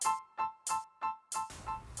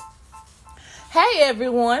Hey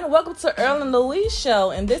everyone, welcome to Earl and Louise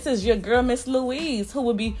Show, and this is your girl Miss Louise, who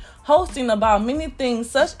will be hosting about many things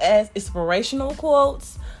such as inspirational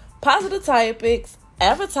quotes, positive topics,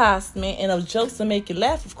 advertisement, and of jokes to make you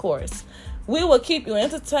laugh, of course. We will keep you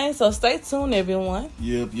entertained, so stay tuned everyone.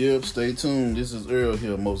 Yep, stay tuned. This is Earl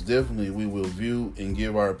here. Most definitely we will view and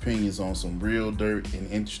give our opinions on some real dirt and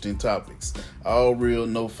interesting topics. All real,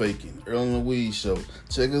 no faking. Earl and Louise Show.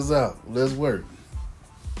 Check us out. Let's work.